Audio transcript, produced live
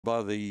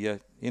by the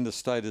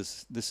interstate.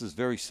 This is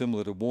very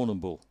similar to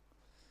Warrnambool.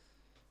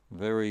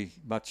 Very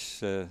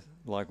much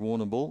like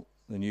Warrnambool,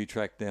 the new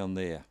track down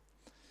there.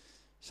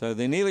 So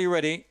they're nearly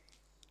ready.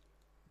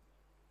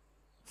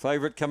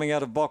 Favourite coming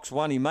out of box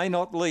one. He may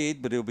not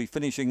lead, but he'll be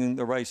finishing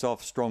the race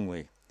off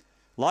strongly.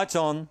 Lights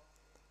on.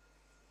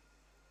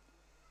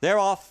 They're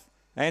off.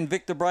 And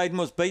Victor Braden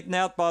was beaten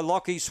out by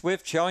Lockie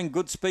Swift, showing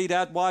good speed.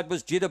 Out wide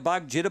was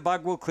Jitterbug.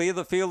 Jitterbug will clear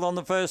the field on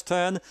the first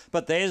turn,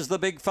 but there's the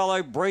big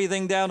fellow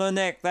breathing down her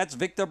neck. That's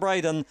Victor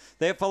Braden.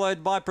 They're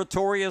followed by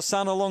Pretoria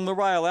Sun along the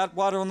rail. Out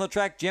wide on the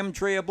track, Gem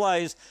Tree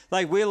Ablaze.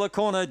 They wheel a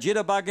corner,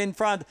 Jitterbug in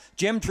front.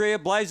 Gem Tree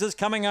Ablaze is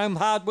coming home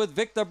hard with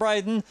Victor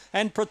Braden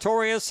and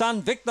Pretoria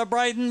Sun. Victor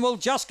Braden will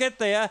just get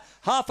there,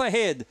 half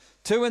ahead.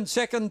 2 in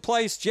second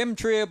place, Gem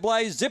Tree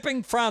Ablaze.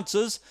 Zipping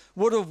Francis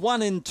would have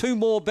won in 2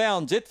 more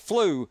bounds. It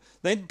flew.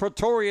 Then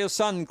Pretoria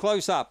Sun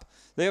close up.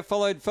 They're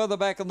followed further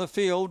back in the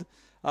field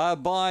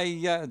by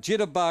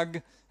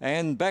Jitterbug.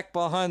 And back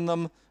behind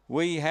them,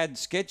 we had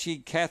Sketchy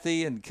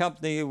Cathy and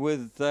company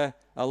with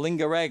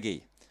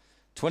Alingaragi.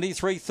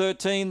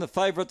 23-13, the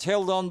favourites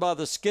held on by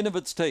the skin of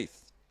its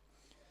teeth.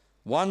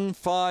 1,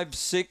 5,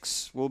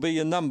 6 will be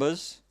your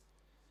numbers.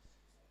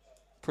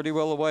 Pretty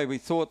well the way we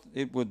thought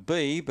it would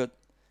be, but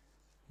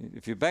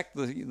if you back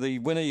the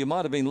winner, you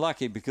might have been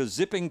lucky, because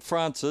Zipping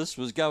Francis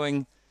was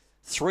going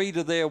 3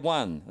 to their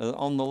 1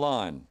 on the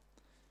line.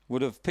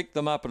 Would have picked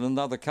them up in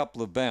another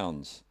couple of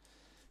bounds.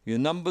 Your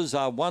numbers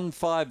are 1,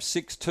 5,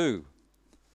 6, 2.